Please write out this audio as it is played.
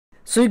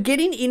So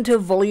getting into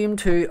volume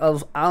 2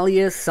 of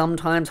Alya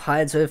Sometimes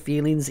Hides Her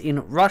Feelings in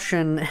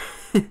Russian,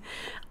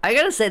 I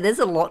gotta say there's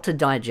a lot to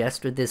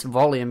digest with this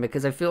volume,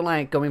 because I feel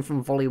like going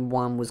from volume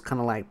 1 was kind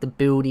of like the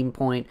building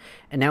point,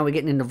 and now we're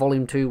getting into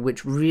volume 2,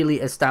 which really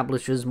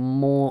establishes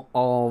more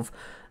of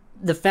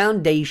the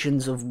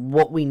foundations of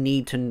what we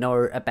need to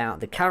know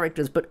about the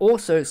characters. But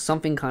also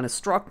something kind of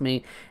struck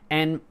me,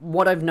 and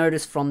what I've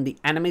noticed from the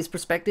anime's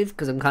perspective,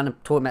 because I'm kind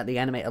of talking about the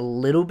anime a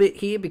little bit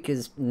here,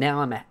 because now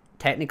I'm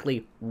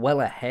technically well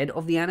ahead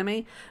of the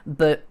anime,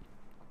 but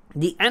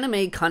the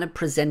anime kind of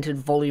presented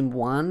volume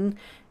 1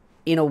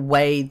 in a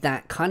way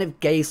that kind of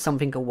gave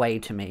something away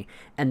to me,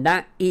 and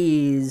that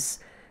is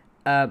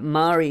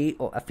Mari,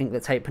 or I think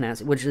that's how you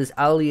pronounce it, which is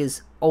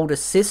Alya's older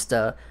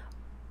sister.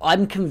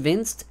 I'm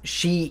convinced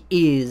she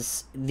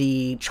is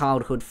the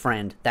childhood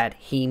friend that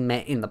he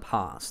met in the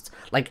past.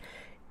 Like,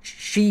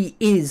 she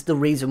is the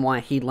reason why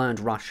he learned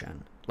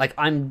Russian. Like,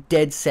 I'm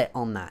dead set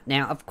on that.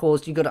 Now, of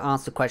course, you got to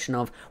ask the question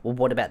of, well,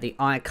 what about the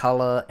eye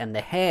color and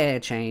the hair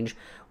change?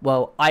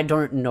 Well, I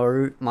don't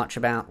know much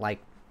about, like,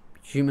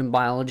 human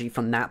biology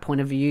from that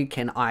point of view.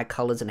 Can eye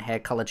colors and hair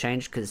color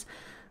change? Because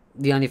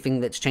the only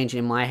thing that's changing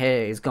in my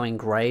hair is going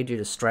grey due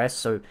to stress,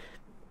 so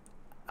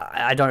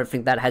I don't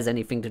think that has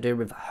anything to do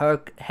with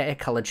her hair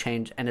color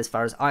change. And as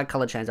far as eye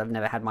color change, I've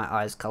never had my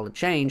eyes color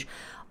change.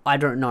 I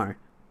don't know.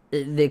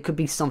 There could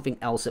be something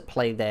else at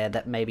play there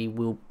that maybe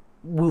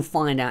we'll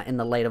find out in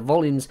the later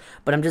volumes,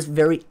 but I'm just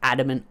very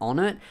adamant on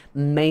it,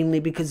 mainly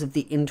because of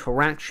the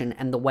interaction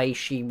and the way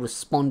she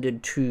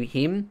responded to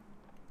him.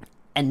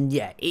 And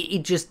yeah,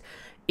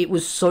 it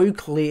was so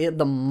clear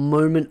the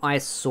moment I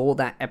saw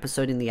that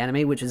episode in the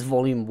anime, which is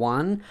volume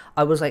 1,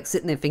 I was like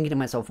sitting there thinking to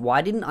myself,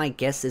 why didn't I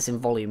guess this in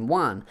volume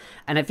 1?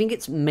 And I think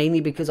it's mainly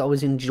because I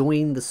was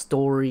enjoying the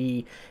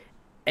story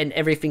and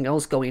everything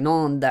else going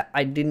on, that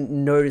I didn't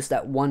notice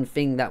that one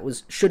thing that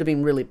should have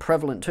been really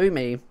prevalent to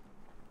me.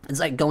 It's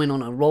like going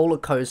on a roller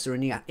coaster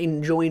and you're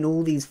enjoying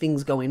all these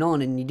things going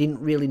on, and you didn't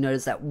really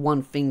notice that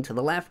one thing to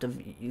the left of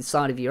the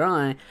side of your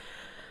eye.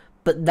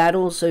 But that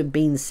also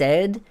being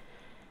said,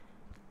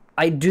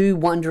 I do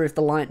wonder if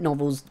the light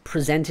novels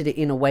presented it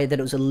in a way that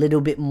it was a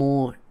little bit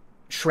more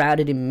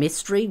shrouded in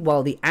mystery,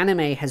 while the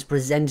anime has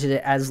presented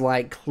it as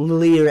like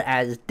clear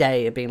as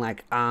day, of being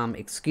like,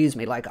 excuse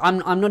me, like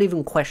I'm not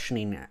even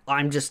questioning it.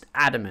 I'm just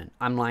adamant.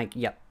 I'm like,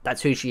 yep,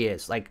 that's who she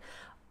is. Like,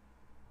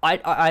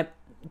 I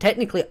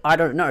technically, I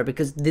don't know,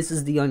 because this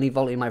is the only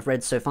volume I've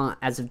read so far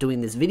as of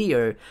doing this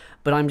video,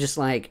 but I'm just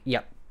like,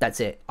 yep,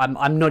 that's it.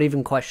 I'm not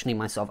even questioning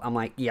myself. I'm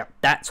like, yep,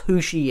 that's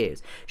who she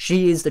is.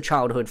 She is the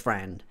childhood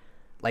friend.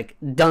 Like,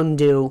 done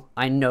deal,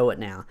 I know it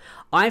now.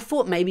 I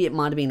thought maybe it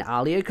might have been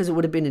Alya, because it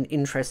would have been an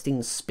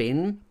interesting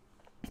spin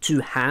to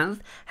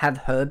have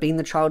her being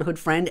the childhood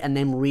friend and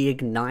then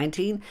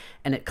reigniting,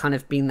 and it kind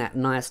of being that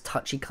nice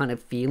touchy kind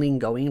of feeling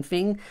going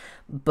thing.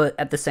 But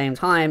at the same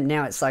time,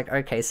 now it's like,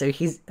 okay, so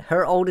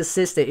her older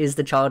sister is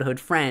the childhood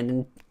friend,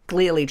 and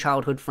clearly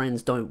childhood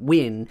friends don't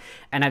win.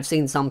 And I've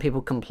seen some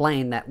people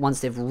complain that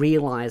once they've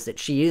realized that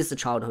she is the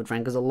childhood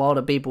friend, because a lot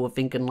of people are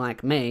thinking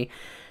like me,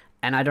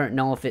 and I don't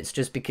know if it's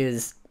just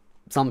because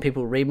some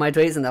people read my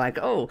tweets and they're like,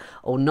 oh,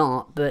 or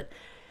not, but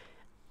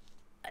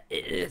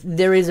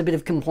there is a bit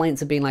of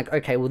complaints of being like,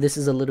 okay, well, this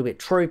is a little bit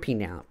tropey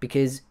now,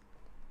 because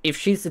if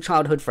she's the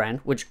childhood friend,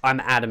 which I'm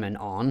adamant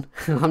on,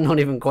 I'm not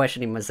even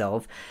questioning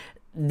myself,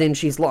 then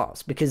she's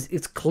lost, because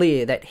it's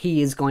clear that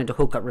he is going to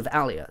hook up with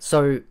Alya.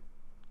 So,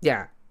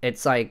 yeah,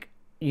 it's like,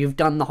 you've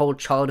done the whole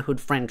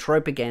childhood friend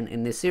trope again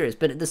in this series,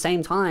 but at the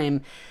same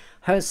time,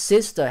 her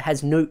sister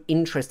has no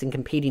interest in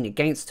competing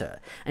against her.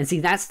 And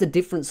see, that's the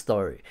difference,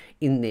 though,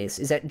 in this,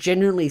 is that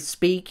generally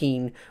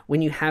speaking,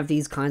 when you have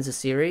these kinds of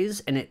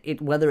series, and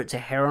whether it's a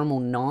harem or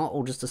not,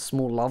 or just a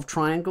small love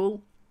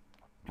triangle,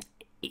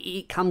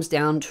 it comes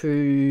down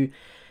to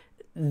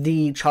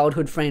the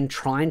childhood friend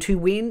trying to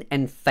win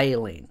and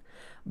failing.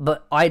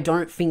 But I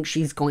don't think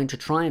she's going to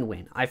try and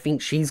win. I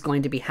think she's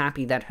going to be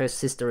happy that her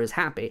sister is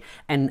happy,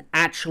 and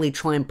actually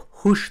try and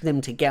push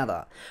them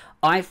together.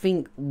 I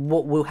think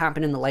what will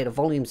happen in the later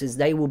volumes is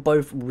they will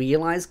both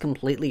realize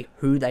completely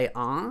who they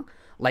are,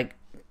 like,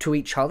 to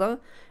each other,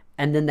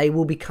 and then they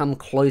will become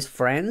close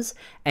friends,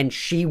 and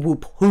she will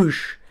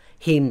push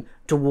him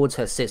towards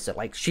her sister.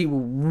 Like, she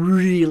will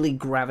really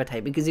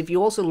gravitate, because if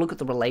you also look at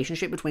the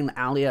relationship between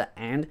Alya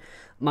and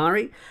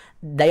Mari,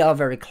 they are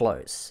very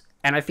close.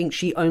 And I think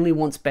she only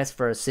wants best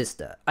for her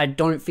sister. I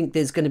don't think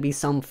there's going to be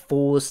some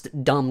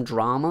forced, dumb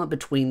drama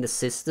between the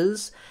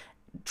sisters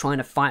trying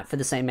to fight for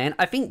the same man.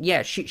 I think,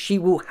 yeah, she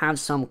will have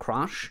some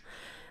crush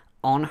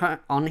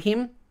on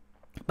him,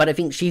 but I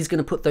think she's going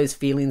to put those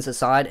feelings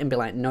aside and be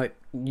like, no,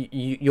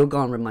 you're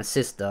going with my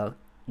sister.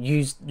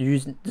 You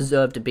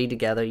deserve to be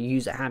together.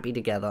 You are happy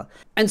together.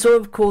 And so,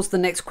 of course, the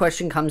next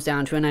question comes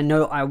down to, and I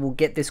know I will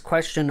get this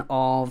question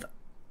of,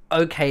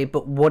 okay,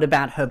 but what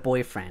about her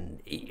boyfriend?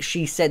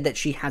 She said that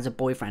she has a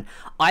boyfriend.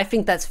 I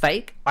think that's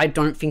fake. I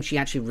don't think she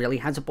actually really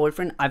has a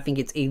boyfriend. I think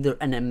it's either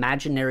an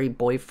imaginary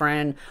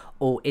boyfriend,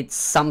 or it's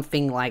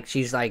something like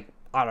she's like,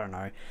 I don't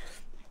know,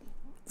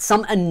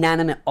 some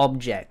inanimate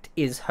object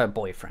is her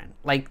boyfriend.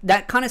 Like,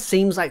 that kind of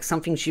seems like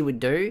something she would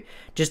do,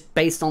 just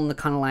based on the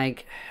kind of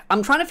like,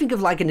 I'm trying to think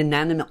of like an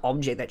inanimate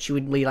object that she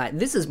would be like,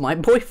 this is my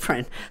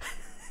boyfriend.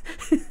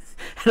 And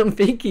I'm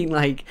thinking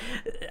like,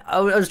 I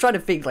was trying to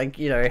think like,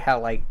 you know, how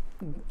like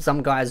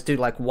some guys do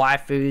like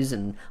waifus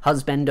and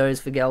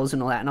husbandos for girls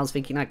and all that, and I was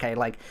thinking, okay,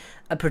 like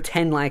a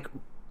pretend like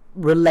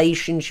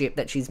relationship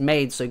that she's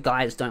made so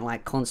guys don't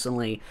like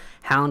constantly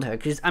hound her,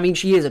 because I mean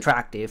she is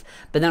attractive,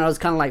 but then I was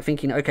kind of like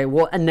thinking, okay,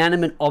 what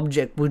inanimate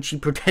object would she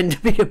pretend to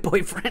be a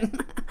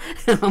boyfriend?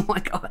 And I'm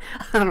like, oh,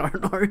 I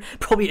don't know,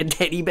 probably a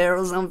teddy bear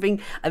or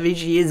something. I mean,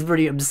 she is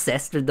pretty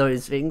obsessed with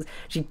those things.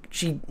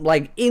 She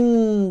like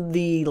in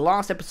the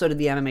last episode of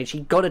the anime, she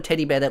got a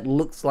teddy bear that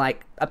looks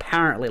like,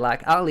 apparently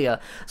like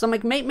Alya, so I'm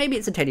like, maybe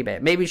it's a teddy bear,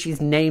 maybe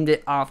she's named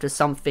it after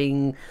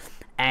something.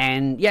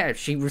 And yeah,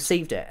 she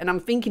received it. And I'm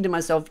thinking to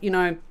myself, you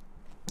know,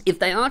 if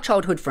they are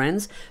childhood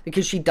friends,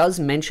 because she does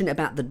mention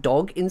about the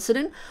dog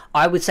incident,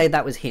 I would say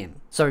that was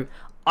him. So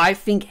I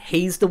think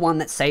he's the one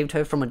that saved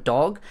her from a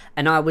dog.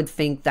 And I would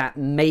think that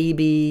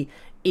maybe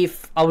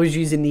if I was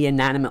using the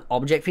inanimate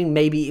object thing,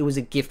 maybe it was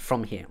a gift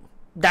from him.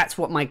 That's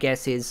what my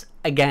guess is.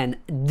 Again,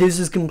 this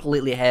is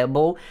completely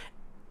hairball.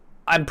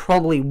 I'm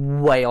probably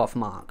way off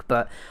mark.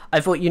 But I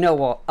thought, you know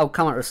what, I'll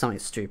come up with something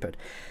stupid.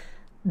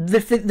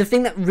 The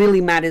thing that really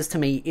matters to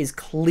me is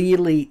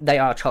clearly they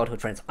are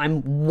childhood friends.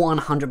 I'm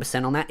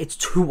 100% on that. It's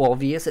too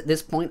obvious at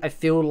this point. I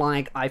feel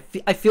like I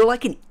feel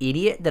like an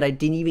idiot that I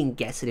didn't even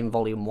guess it in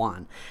Volume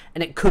 1.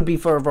 And it could be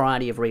for a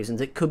variety of reasons.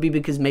 It could be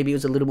because maybe it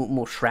was a little bit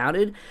more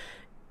shrouded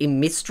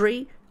in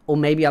mystery, or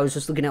maybe I was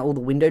just looking at all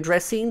the window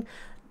dressing.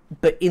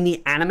 But in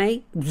the anime,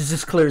 it was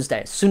just clear as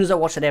day. As soon as I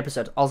watched that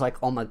episode, I was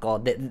like, oh my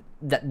god,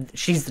 that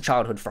she's the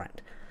childhood friend.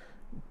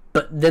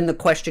 But then the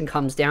question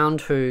comes down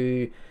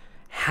to,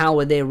 how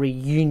are their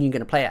reunion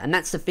going to play out? And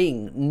that's the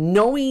thing.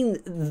 Knowing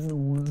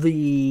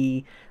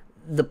the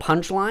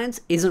punchlines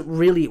isn't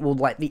really, well,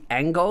 like the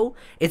angle.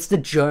 It's the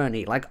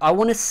journey. Like, I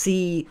want to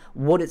see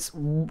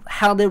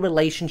how their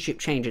relationship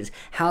changes,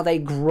 how they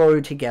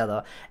grow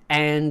together,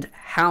 and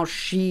how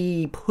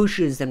she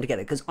pushes them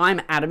together. Because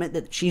I'm adamant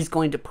that she's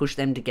going to push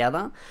them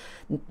together.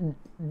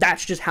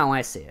 That's just how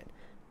I see it.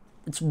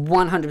 It's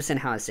 100%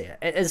 how I see it.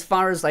 As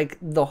far as like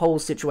the whole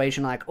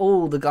situation, like,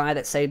 oh, the guy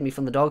that saved me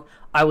from the dog,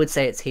 I would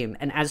say it's him.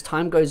 And as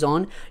time goes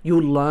on,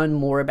 you'll learn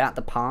more about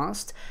the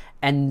past,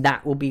 and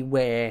that will be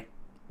where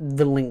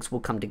the links will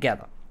come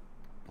together.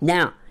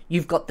 Now,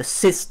 you've got the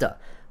sister,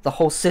 the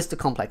whole sister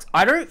complex.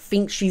 I don't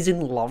think she's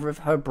in love with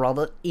her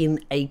brother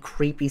in a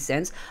creepy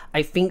sense.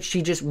 I think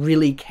she just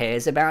really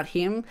cares about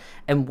him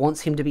and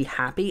wants him to be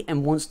happy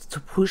and wants to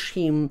push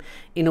him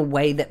in a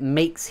way that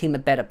makes him a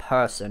better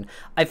person.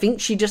 I think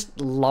she just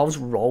loves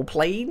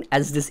role-playing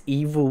as this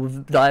evil,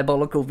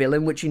 diabolical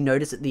villain, which you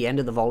notice at the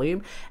end of the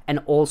volume. And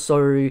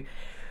also,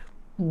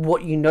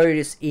 what you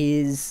notice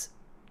is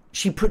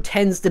she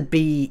pretends to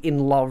be in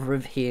love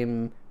with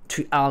him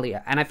to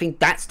Alya. And I think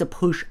that's to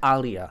push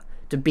Alya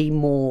to be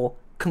more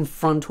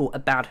confrontal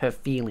about her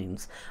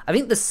feelings. I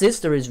think the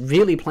sister is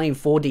really playing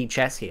 4D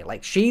chess here.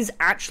 Like, she's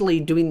actually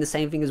doing the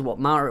same thing as what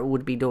Mara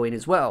would be doing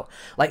as well.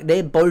 Like,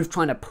 they're both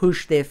trying to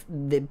push their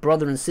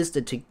brother and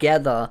sister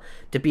together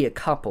to be a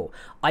couple.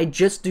 I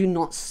just do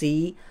not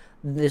see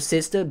the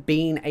sister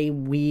being a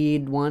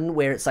weird one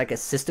where it's like a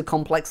sister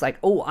complex, like,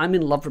 oh, I'm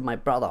in love with my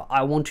brother,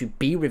 I want to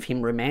be with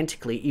him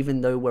romantically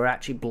even though we're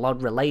actually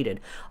blood related.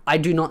 I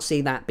do not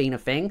see that being a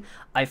thing.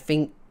 I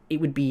think it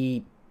would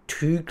be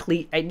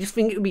I just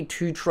think it would be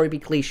too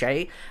tropey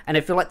cliche, and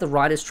I feel like the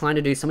writer's trying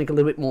to do something a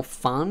little bit more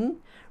fun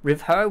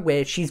with her,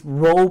 where she's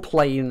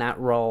role-playing that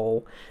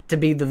role to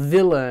be the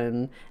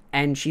villain,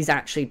 and she's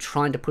actually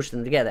trying to push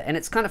them together. And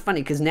it's kind of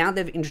funny, because now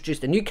they've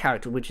introduced a new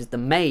character, which is the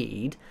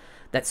maid,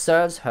 that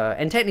serves her,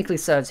 and technically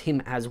serves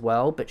him as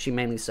well, but she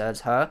mainly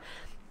serves her.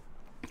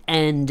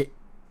 And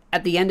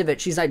at the end of it,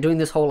 she's like doing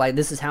this whole, like,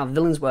 this is how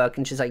villains work,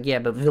 and she's like, yeah,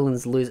 but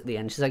villains lose at the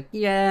end. She's like,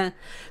 yeah.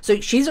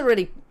 So she's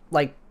already,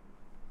 like,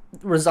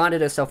 resigned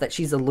herself that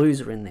she's a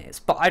loser in this,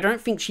 but I don't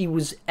think she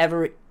was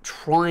ever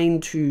trying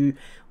to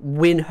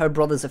win her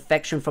brother's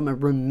affection from a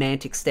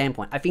romantic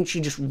standpoint. I think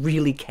she just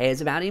really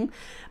cares about him,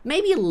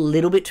 maybe a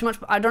little bit too much,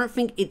 but I don't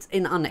think it's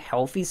in an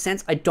unhealthy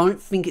sense. I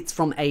don't think it's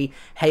from a,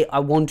 hey, I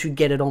want to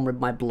get it on with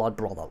my blood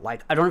brother.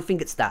 Like, I don't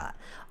think it's that.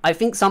 I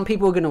think some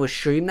people are going to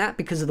assume that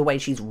because of the way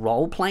she's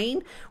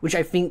role-playing, which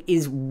I think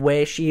is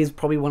where she is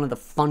probably one of the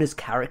funnest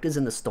characters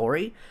in the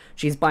story.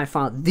 She's by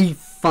far the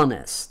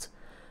funnest,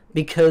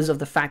 because of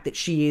the fact that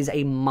she is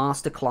a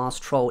masterclass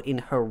troll in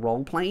her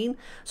role-playing.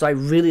 So I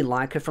really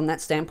like her from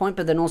that standpoint.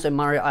 But then also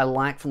Mario I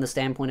like from the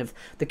standpoint of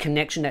the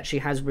connection that she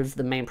has with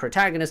the main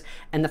protagonist,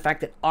 and the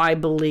fact that I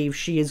believe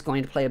she is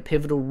going to play a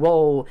pivotal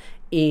role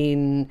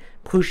in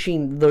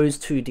pushing those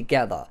two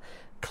together.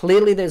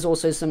 Clearly there's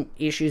also some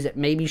issues that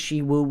maybe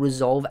she will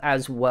resolve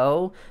as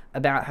well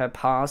about her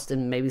past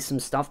and maybe some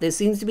stuff. There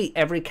seems to be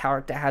every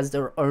character has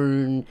their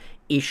own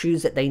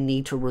issues that they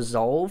need to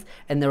resolve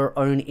and their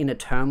own inner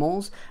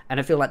turmoils, and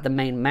I feel like the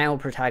main male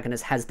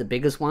protagonist has the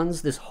biggest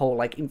ones. This whole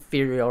like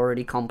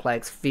inferiority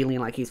complex, feeling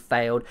like he's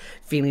failed,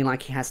 feeling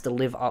like he has to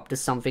live up to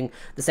something.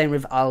 The same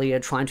with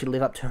Alya, trying to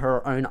live up to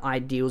her own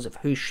ideals of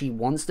who she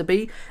wants to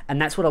be,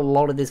 and that's what a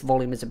lot of this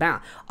volume is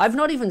about. I've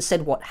not even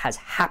said what has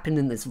happened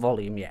in this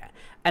volume yet,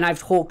 and I've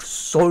talked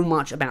so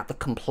much about the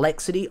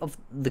complexity of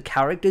the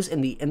characters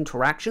and the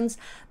interactions.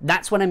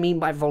 That's what I mean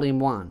by volume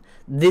 1.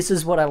 This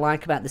is what I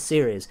like about the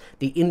series.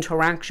 The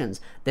interactions.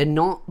 They're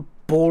not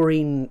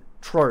boring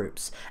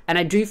tropes. And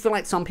I do feel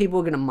like some people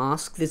are going to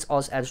mask this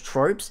as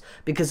tropes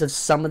because of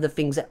some of the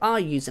things that are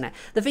used in it.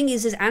 The thing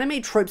is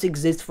anime tropes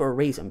exist for a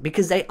reason,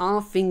 because they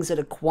are things that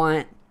are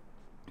quite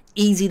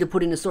easy to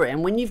put in a story.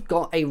 And when you've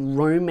got a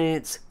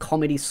romance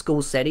comedy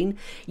school setting,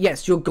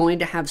 yes, you're going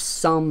to have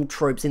some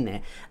tropes in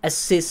there. A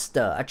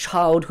sister, a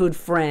childhood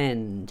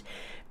friend,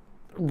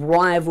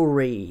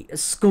 rivalry, a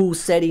school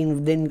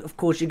setting. Then of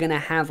course you're going to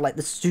have like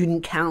the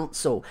student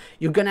council.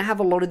 You're going to have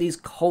a lot of these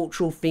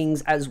cultural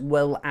things as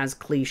well as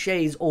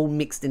cliches all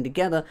mixed in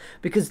together,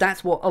 because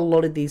that's what a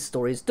lot of these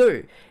stories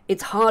do.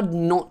 It's hard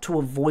not to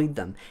avoid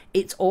them.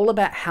 It's all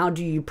about how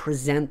do you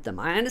present them.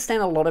 I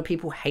understand a lot of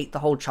people hate the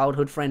whole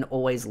childhood friend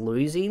always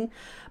losing,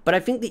 but I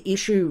think the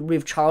issue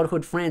with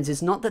childhood friends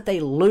is not that they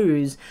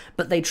lose,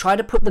 but they try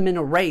to put them in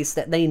a race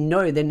that they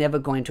know they're never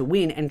going to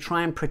win and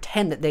try and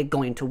pretend that they're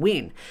going to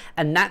win.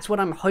 And that's what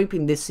I'm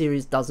hoping this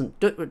series doesn't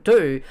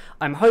do.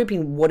 I'm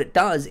hoping what it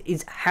does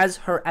is has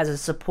her as a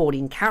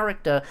supporting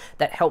character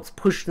that helps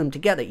push them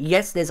together.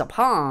 Yes, there's a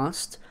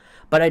past,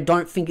 but I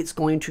don't think it's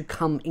going to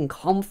come in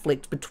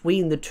conflict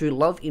between the two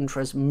love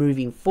interests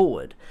moving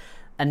forward.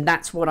 And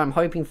that's what I'm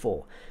hoping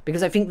for.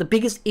 Because I think the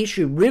biggest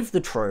issue with the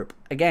trope,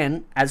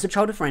 again, as a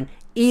childhood friend,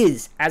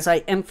 is, as I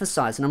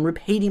emphasize, and I'm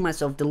repeating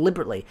myself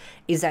deliberately,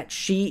 is that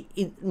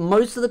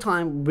most of the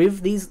time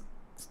with these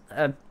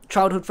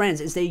childhood friends,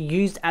 is they're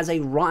used as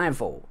a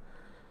rival.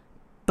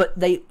 But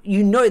they're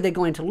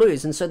going to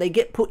lose, and so they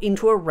get put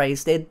into a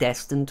race they're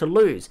destined to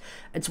lose.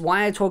 It's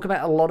why I talk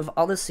about a lot of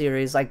other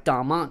series like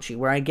Damachi,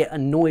 where I get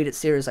annoyed at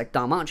series like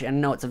Damachi. I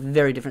know it's a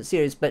very different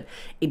series, but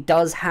it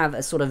does have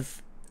a sort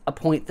of a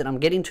point that I'm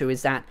getting to,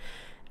 is that,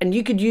 and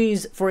you could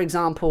use, for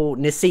example,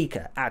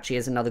 Masachika actually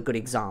as another good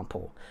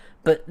example,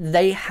 but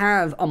they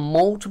have a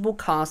multiple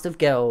cast of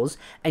girls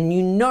and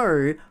you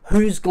know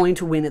who's going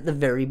to win at the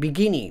very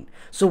beginning.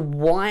 So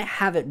why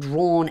have it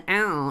drawn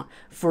out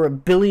for 1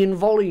 billion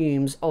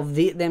volumes of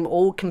them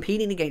all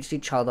competing against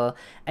each other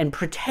and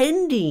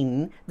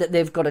pretending that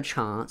they've got a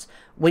chance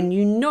when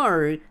you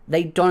know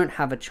they don't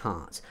have a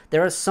chance?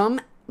 There are some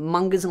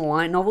mangas and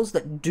light novels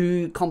that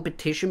do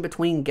competition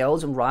between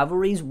girls and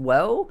rivalries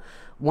well.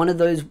 One of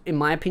those, in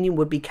my opinion,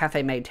 would be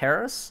Cafe Maid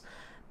Terrace.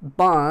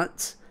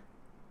 But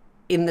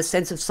in the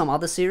sense of some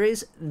other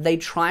series, they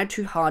try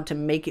too hard to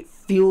make it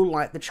feel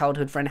like the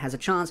childhood friend has a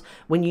chance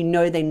when you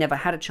know they never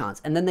had a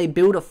chance. And then they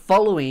build a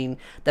following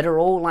that are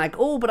all like,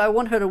 oh, but I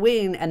want her to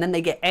win. And then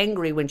they get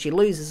angry when she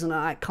loses. And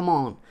I'm like, come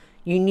on,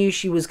 you knew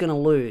she was going to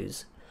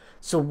lose.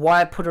 So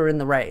why put her in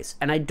the race?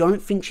 And I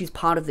don't think she's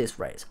part of this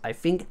race. I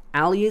think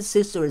Alya's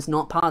sister is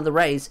not part of the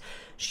race.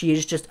 She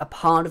is just a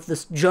part of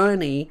this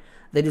journey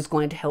that is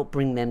going to help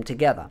bring them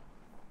together.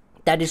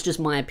 That is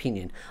just my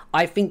opinion.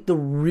 I think the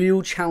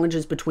real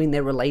challenges between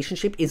their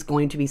relationship is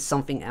going to be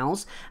something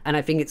else. And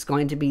I think it's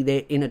going to be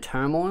their inner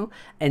turmoil.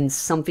 And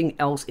something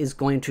else is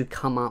going to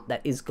come up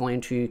that is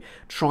going to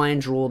try and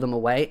draw them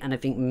away. And I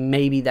think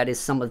maybe that is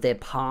some of their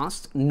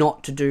past,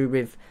 not to do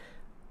with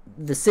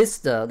the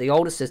sister, the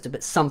older sister,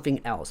 but something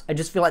else. I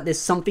just feel like there's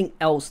something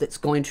else that's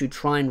going to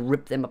try and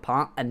rip them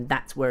apart, and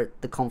that's where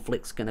the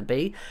conflict's going to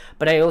be.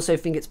 But I also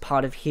think it's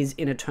part of his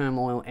inner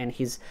turmoil and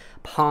his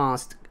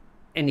past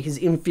and his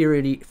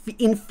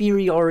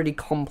inferiority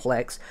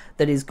complex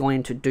that is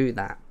going to do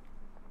that.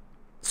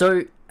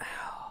 So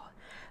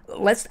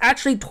let's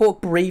actually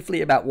talk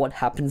briefly about what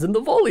happens in the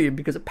volume,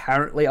 because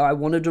apparently I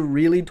wanted to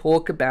really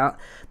talk about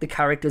the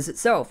characters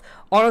itself.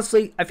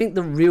 Honestly, I think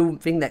the real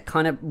thing that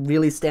kind of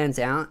really stands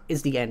out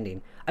is the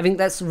ending. I think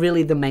that's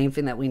really the main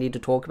thing that we need to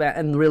talk about,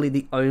 and really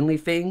the only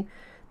thing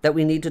that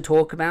we need to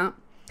talk about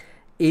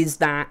is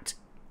that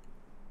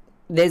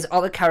there's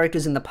other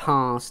characters in the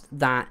past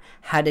that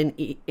had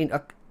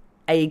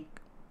a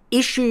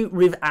issue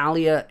with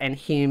Alya and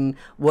him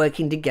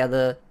working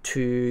together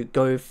to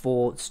go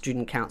for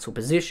student council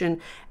position,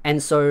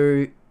 and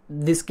so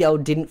this girl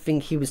didn't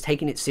think he was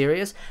taking it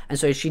serious, and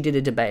so she did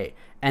a debate,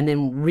 and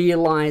then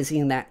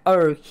realizing that,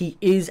 oh, he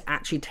is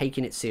actually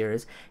taking it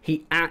serious,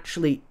 he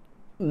actually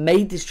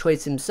made this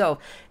choice himself.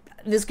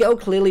 This girl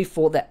clearly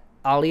thought that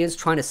Alya's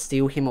trying to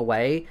steal him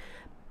away,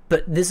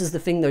 but this is the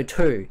thing though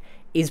too,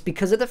 is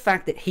because of the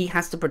fact that he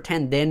has to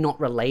pretend they're not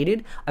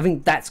related. I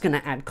think that's going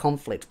to add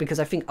conflict, because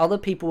I think other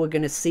people are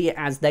going to see it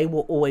as they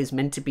were always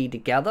meant to be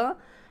together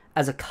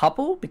as a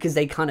couple, because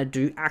they kind of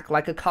do act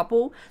like a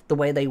couple the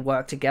way they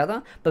work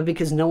together, but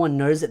because no one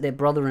knows that they're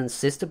brother and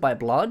sister by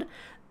blood,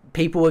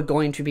 people are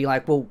going to be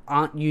like, well,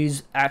 aren't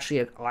yous actually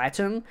an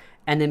item?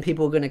 And then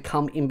people are going to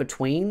come in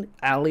between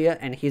Alya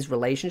and his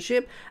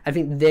relationship. I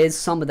think there's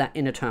some of that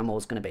inner turmoil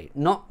is going to be.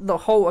 Not the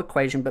whole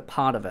equation, but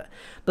part of it.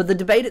 But the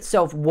debate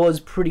itself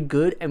was pretty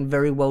good and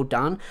very well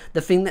done.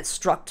 The thing that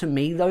struck to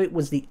me, though,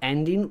 was the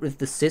ending with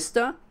the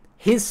sister,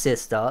 his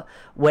sister,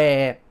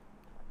 where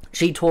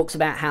she talks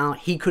about how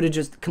he could have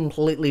just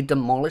completely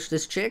demolished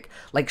this chick,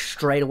 like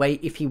straight away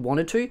if he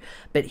wanted to,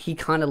 but he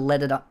kind of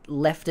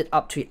left it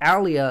up to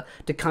Alya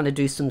to kind of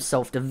do some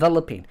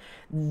self-developing.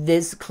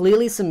 There's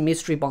clearly some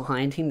mystery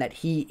behind him that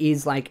he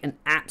is like an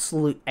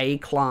absolute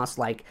A-class,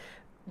 like,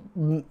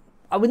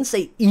 I wouldn't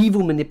say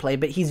evil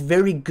manipulator, but he's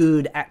very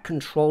good at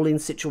controlling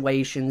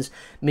situations,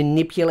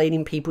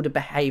 manipulating people to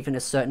behave in a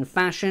certain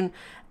fashion,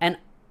 and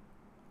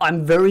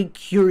I'm very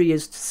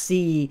curious to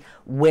see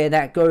where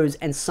that goes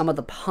and some of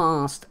the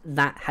past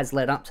that has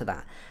led up to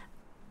that.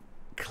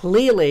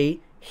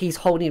 Clearly, he's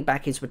holding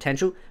back his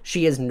potential.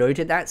 She has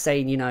noted that,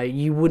 saying, you know,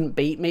 you wouldn't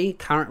beat me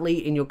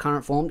currently in your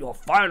current form. Your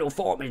final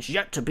form is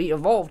yet to be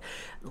evolved.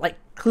 Like,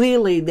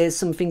 clearly, there's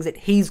some things that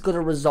he's got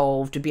to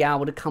resolve to be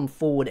able to come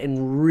forward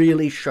and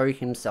really show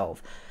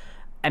himself.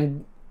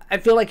 And I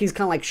feel like he's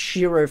kind of like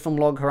Shiro from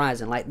Log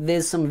Horizon. Like,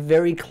 there's some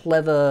very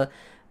clever...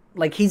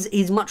 Like,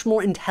 he's much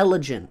more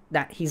intelligent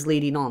that he's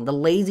leading on. The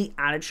lazy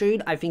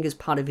attitude, I think, is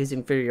part of his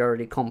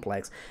inferiority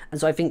complex. And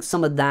so I think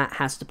some of that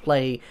has to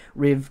play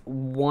with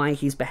why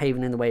he's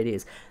behaving in the way it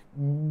is.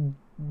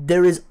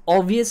 There is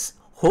obvious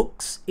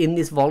hooks in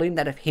this volume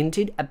that have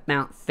hinted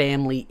about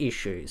family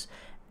issues.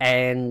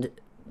 And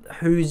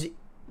who's,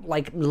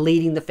 like,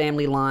 leading the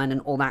family line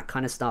and all that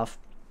kind of stuff.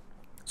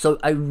 So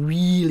I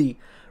really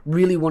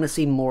want to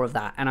see more of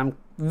that. And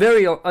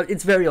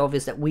it's very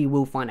obvious that we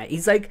will find out.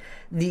 He's like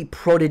the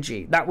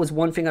prodigy. That was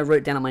one thing I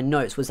wrote down on my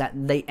notes, was that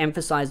they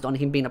emphasized on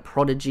him being a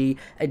prodigy,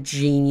 a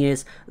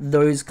genius,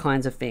 those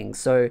kinds of things.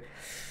 So,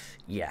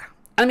 yeah.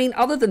 I mean,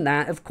 other than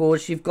that, of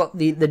course, you've got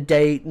the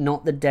day,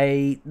 not the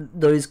day,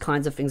 those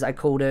kinds of things I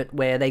called it,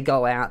 where they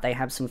go out, they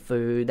have some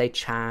food, they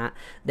chat,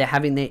 they're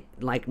having their,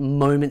 like,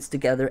 moments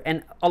together,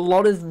 and a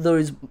lot of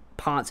those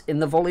parts in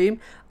the volume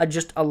are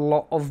just a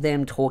lot of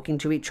them talking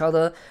to each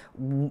other,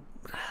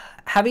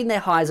 having their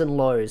highs and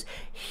lows,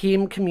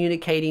 him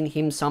communicating,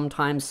 him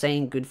sometimes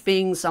saying good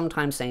things,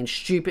 sometimes saying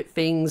stupid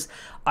things.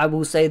 I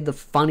will say the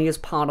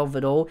funniest part of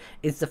it all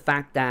is the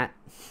fact that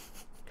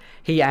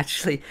he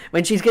actually,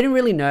 when she's getting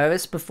really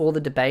nervous before the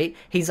debate,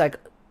 he's like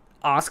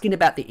asking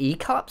about the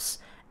E-cups.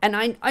 And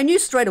I knew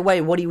straight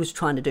away what he was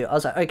trying to do. I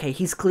was like, okay,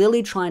 he's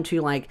clearly trying to,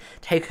 like,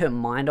 take her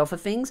mind off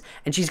of things.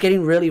 And she's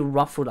getting really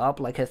ruffled up,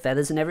 like her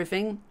feathers and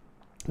everything.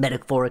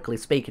 Metaphorically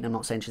speaking, I'm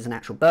not saying she's an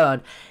actual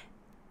bird.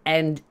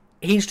 And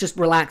he's just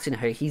relaxing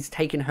her. He's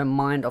taking her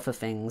mind off of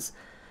things.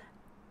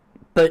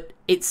 But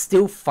it's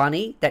still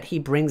funny that he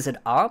brings it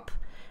up.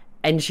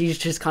 And she's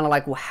just kind of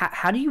like, well,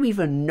 how do you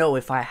even know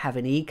if I have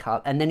an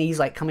E-cup? And then he's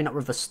like coming up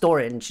with a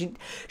story. And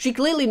she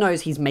clearly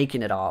knows he's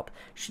making it up.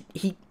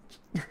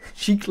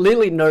 She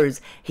clearly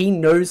knows he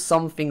knows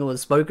something or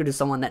has spoken to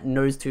someone that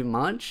knows too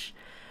much.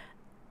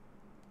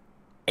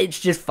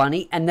 It's just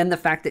funny. And then the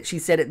fact that she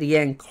said at the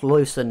end,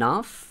 close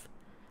enough.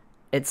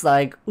 It's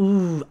like,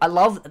 ooh,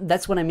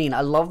 that's what I mean.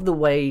 I love the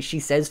way she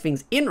says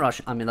things in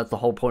Russian. I mean, that's the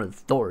whole point of the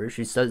story.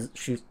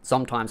 She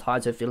sometimes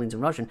hides her feelings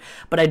in Russian.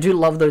 But I do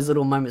love those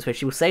little moments where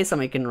she will say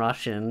something in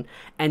Russian,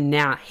 and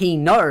now he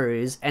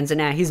knows, and so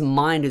now his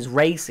mind is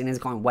racing and is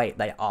going, wait,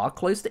 they are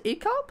close to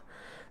E-cup?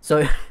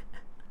 So,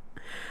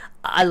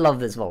 I love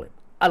this volume.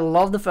 I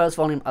love the first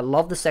volume, I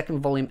love the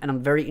second volume, and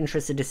I'm very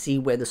interested to see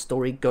where the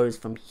story goes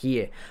from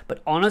here.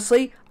 But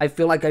honestly, I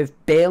feel like I've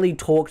barely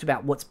talked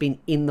about what's been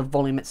in the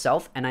volume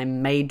itself, and I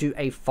may do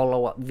a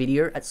follow-up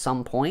video at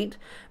some point,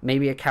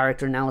 maybe a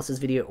character analysis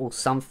video or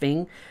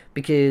something,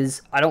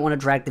 because I don't want to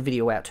drag the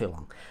video out too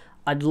long.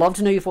 I'd love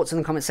to know your thoughts in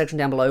the comment section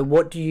down below.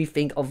 What do you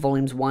think of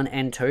volumes 1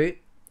 and 2?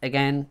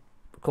 Again,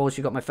 of course,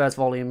 you got my first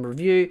volume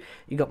review,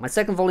 you got my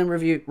second volume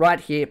review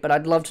right here, but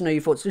I'd love to know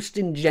your thoughts just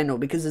in general,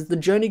 because as the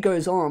journey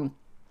goes on,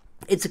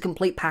 it's a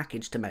complete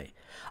package to me.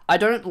 I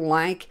don't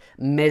like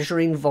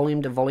measuring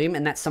volume to volume,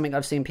 and that's something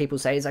I've seen people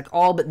say. It's like,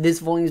 oh, but this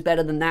volume is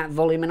better than that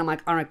volume, and I'm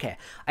like, I don't care.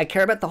 I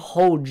care about the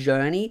whole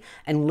journey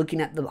and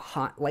looking at the the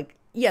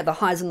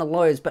highs and the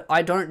lows, but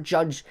I don't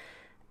judge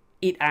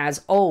it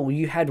as, oh,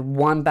 you had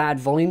one bad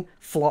volume,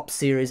 flop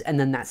series, and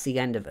then that's the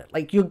end of it.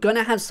 Like, you're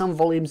gonna have some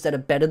volumes that are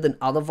better than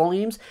other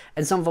volumes,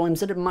 and some volumes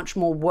that are much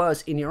more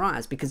worse in your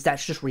eyes, because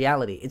that's just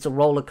reality. It's a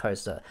roller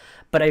coaster.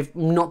 But I'm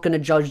not gonna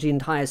judge the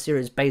entire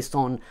series based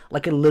on,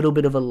 like, a little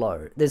bit of a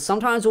low. There's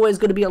sometimes always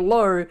gonna be a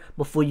low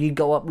before you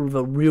go up with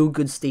a real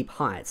good steep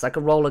high. It's like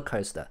a roller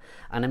coaster,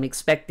 and I'm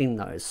expecting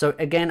those. So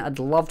again, I'd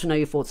love to know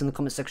your thoughts in the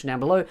comment section down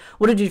below.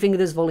 What did you think of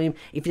this volume?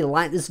 If you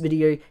like this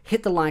video,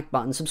 hit the like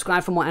button,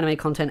 subscribe for more anime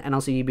content, and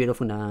I'll see you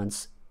beautiful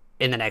nerds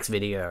in the next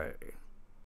video.